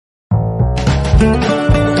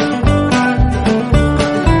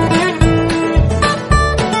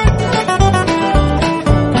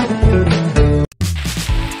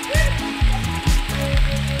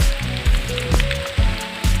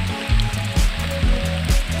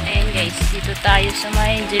guys, dito tayo sa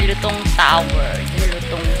may Jelutong Tower.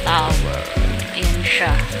 Jelutong Tower. Ayan siya.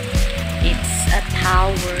 It's a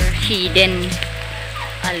tower hidden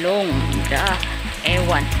along the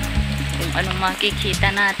ewan. Kung anong makikita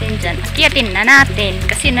natin dyan. Akyatin na natin.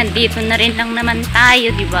 Kasi nandito na rin lang naman tayo,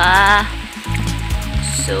 diba?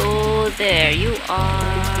 So, there you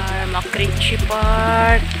are. Makrichi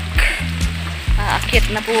Park. Aakyat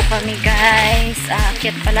na po kami, guys.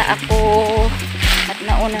 Aakyat pala ako. At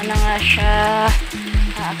nauna na nga siya.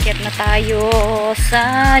 Aakyat na tayo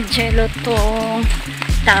sa Jelutong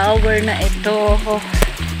Tower na ito.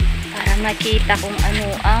 Para makita kung ano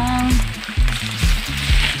ang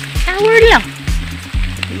tower lang.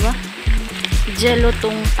 Diba?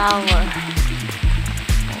 Jelutong Tower.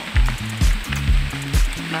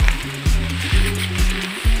 Diba?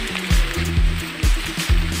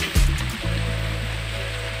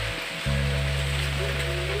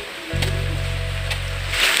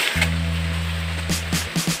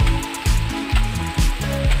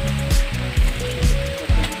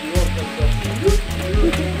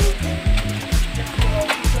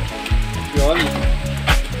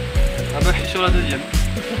 Sur la deuxième.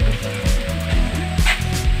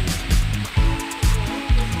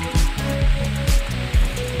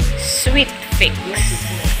 Sweet fix.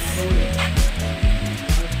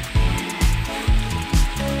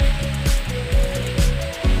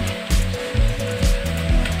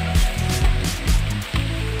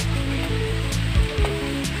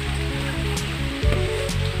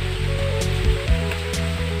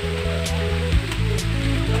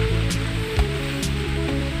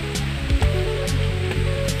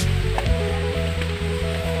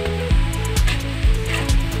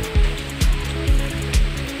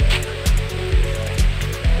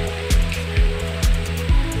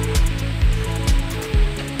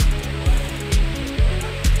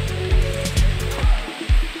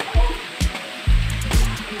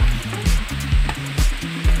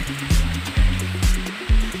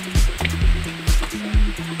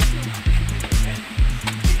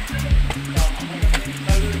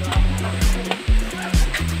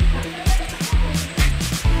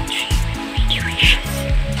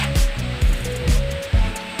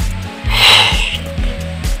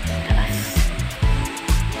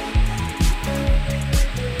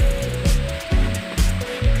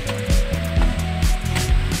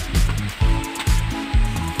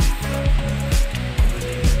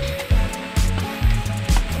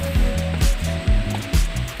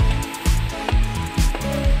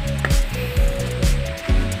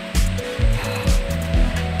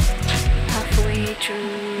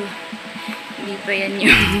 Hindi pa yan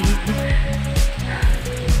yung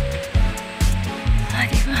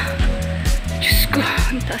diba? Diyos ko,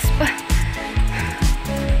 ang taas pa.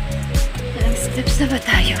 Ilang steps na ba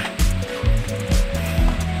tayo?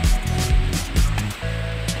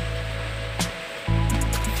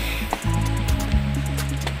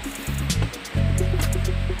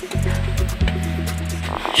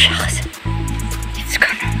 Shucks. Let's go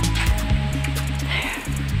na.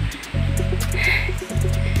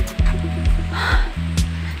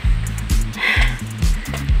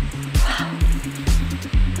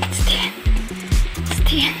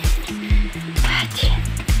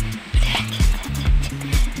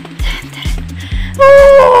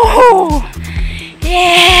 Oh,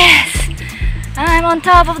 yes! I'm on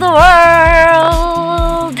top of the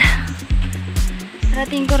world!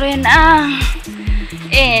 Rating ko rin ang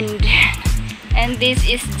end. And this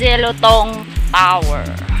is Jelutong Tower.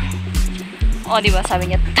 O, diba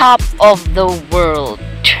sabi niya, top of the world.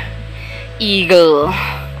 Eagle.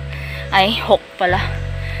 Ay, hawk pala.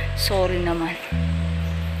 Sorry naman.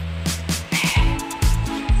 There.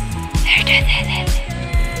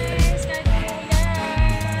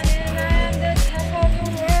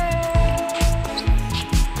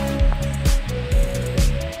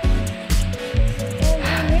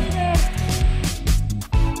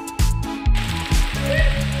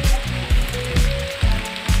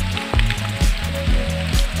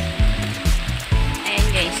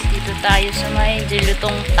 Dito tayo sa may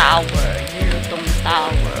Jelutong Tower. Jelutong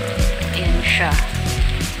Tower. Ayan siya.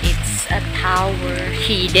 It's a tower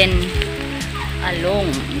hidden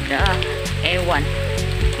along the ewan.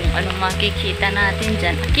 Kung anong makikita natin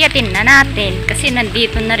dyan. Akyatin na natin. Kasi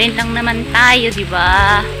nandito na rin lang naman tayo,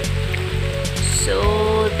 diba? So,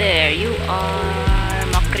 there you are.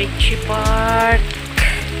 Makrichi Park.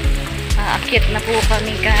 Aakyat na po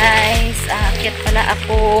kami, guys. Aakyat pala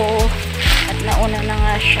ako. At nauna na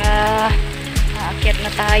nga siya. Aakyat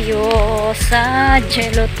na tayo sa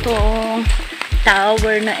Jelutong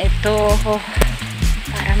Tower na ito.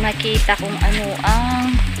 Para makita kung ano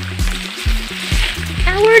ang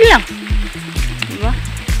tower lang.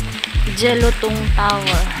 Jelutong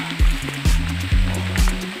Tower.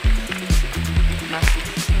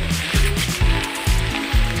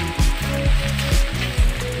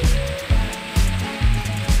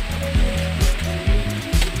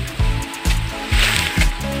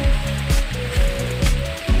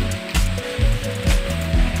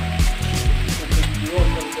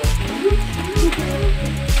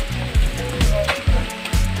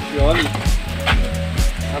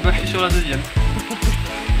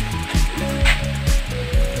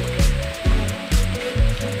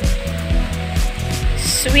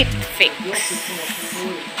 Sweet fix.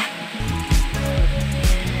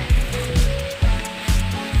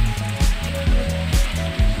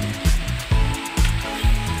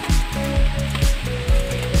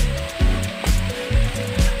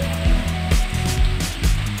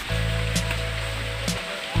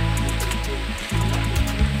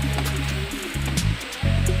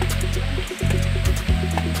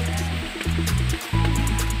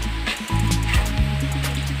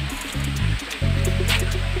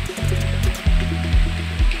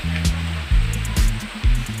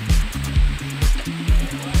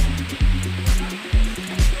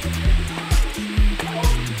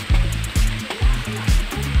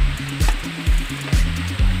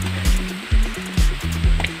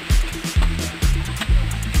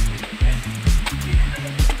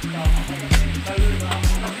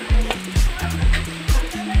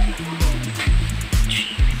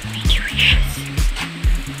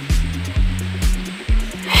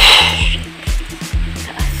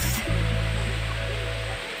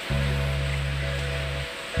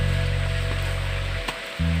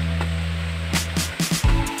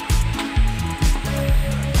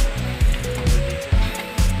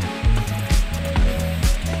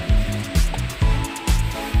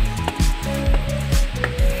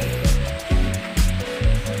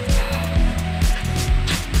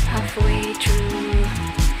 Halfway through,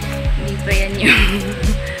 hindi pa yan yung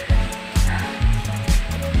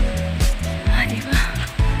diba?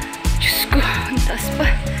 Diyos ko, ang taas pa.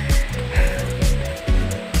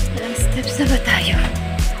 Ilang steps na ba tayo?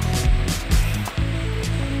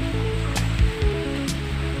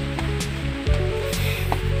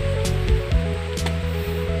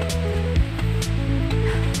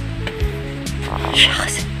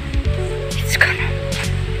 Shucks. It's gonna.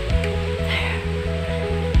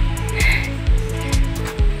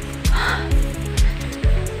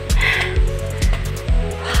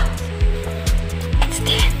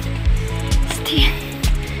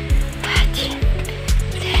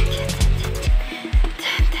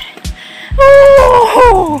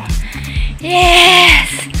 Yes!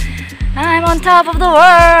 I'm on top of the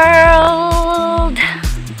world!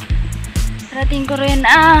 Rating ko rin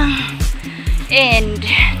ang end.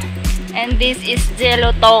 And this is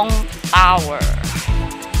Jelutong Tower.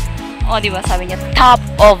 O, diba sabi niya, top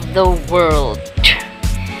of the world.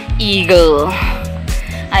 Eagle.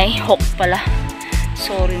 Ay, hawk pala.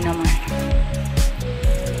 Sorry naman.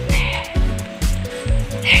 There.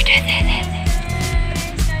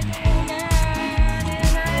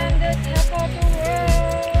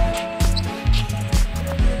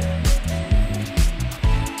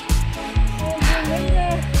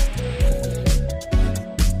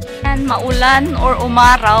 Maulan or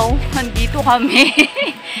umaraw, nandito kami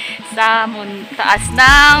sa taas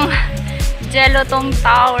ng Jelutong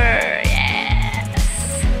Tower. Yes!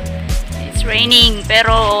 It's raining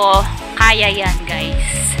pero kaya yan,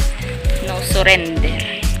 guys. No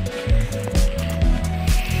surrender.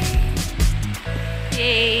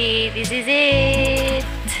 Yay! This is it!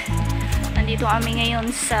 Nandito kami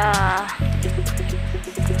ngayon sa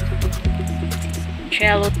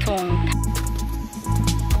Jelutong.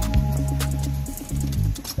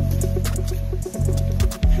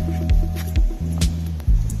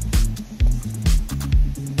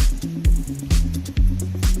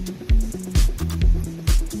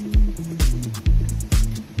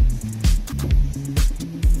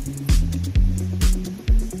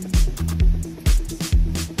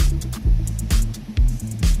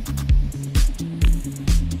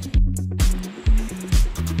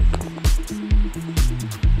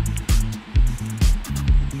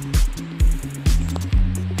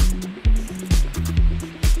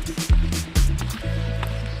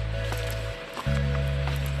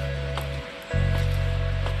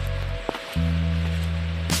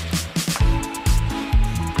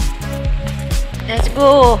 Let's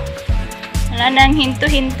go! Wala nang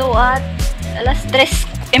hinto-hinto at alas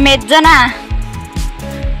 3:30 na.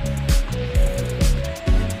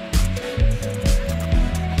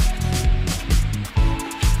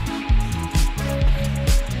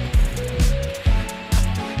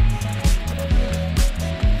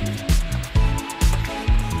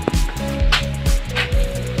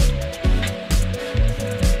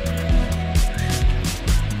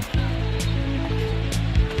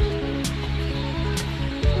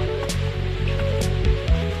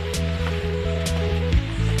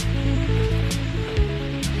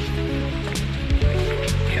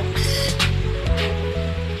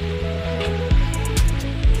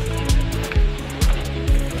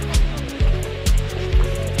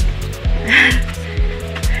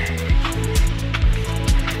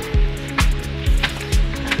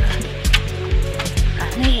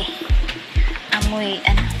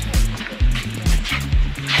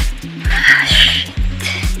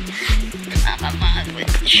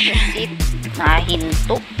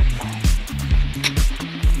 Nahinto.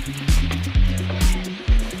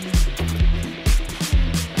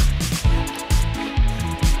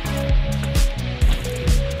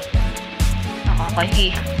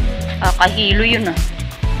 Nakakahilo yun ah.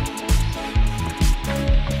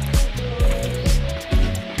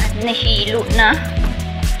 At nahilo na.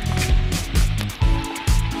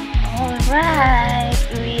 Alright,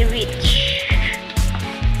 we reach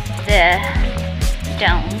the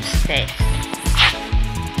downstairs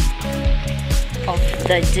of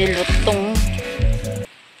the Jelutong.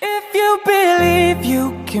 If you believe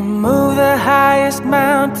you can move the highest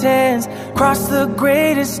mountains, cross the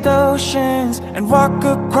greatest oceans, and walk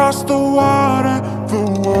across the water,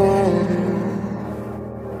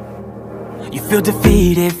 You feel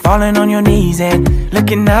defeated, falling on your knees and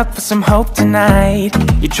looking up for some hope tonight.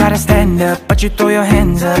 You try to stand up, but you throw your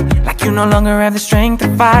hands up like you no longer have the strength to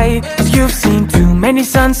fight. 'Cause you've seen too many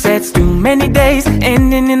sunsets, too many days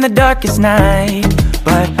ending in the darkest night.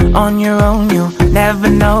 But on your own you'll never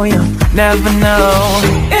know, you'll never know.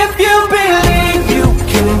 If you believe you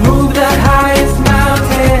can move the highest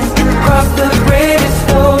mountains, cross the greatest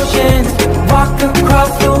oceans, walk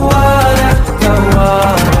across the water,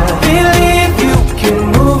 Believe you can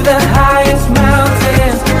move the highest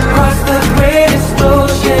mountains, cross the greatest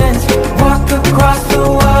oceans, walk across the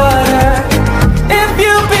water. If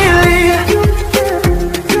you believe.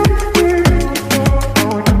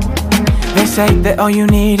 They say that all you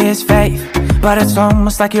need is faith, but it's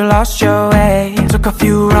almost like you lost your way. Took a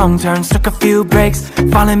few wrong turns, took a few breaks,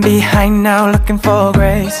 falling behind now looking for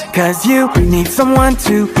grace. 'Cause you need someone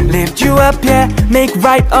to lift you up, yeah, make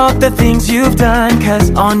right all the things you've done.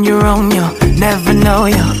 'Cause on your own you'll never know,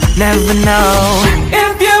 you'll never know.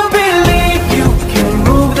 If you believe you can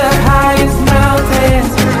move the highest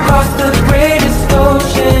mountains, cross the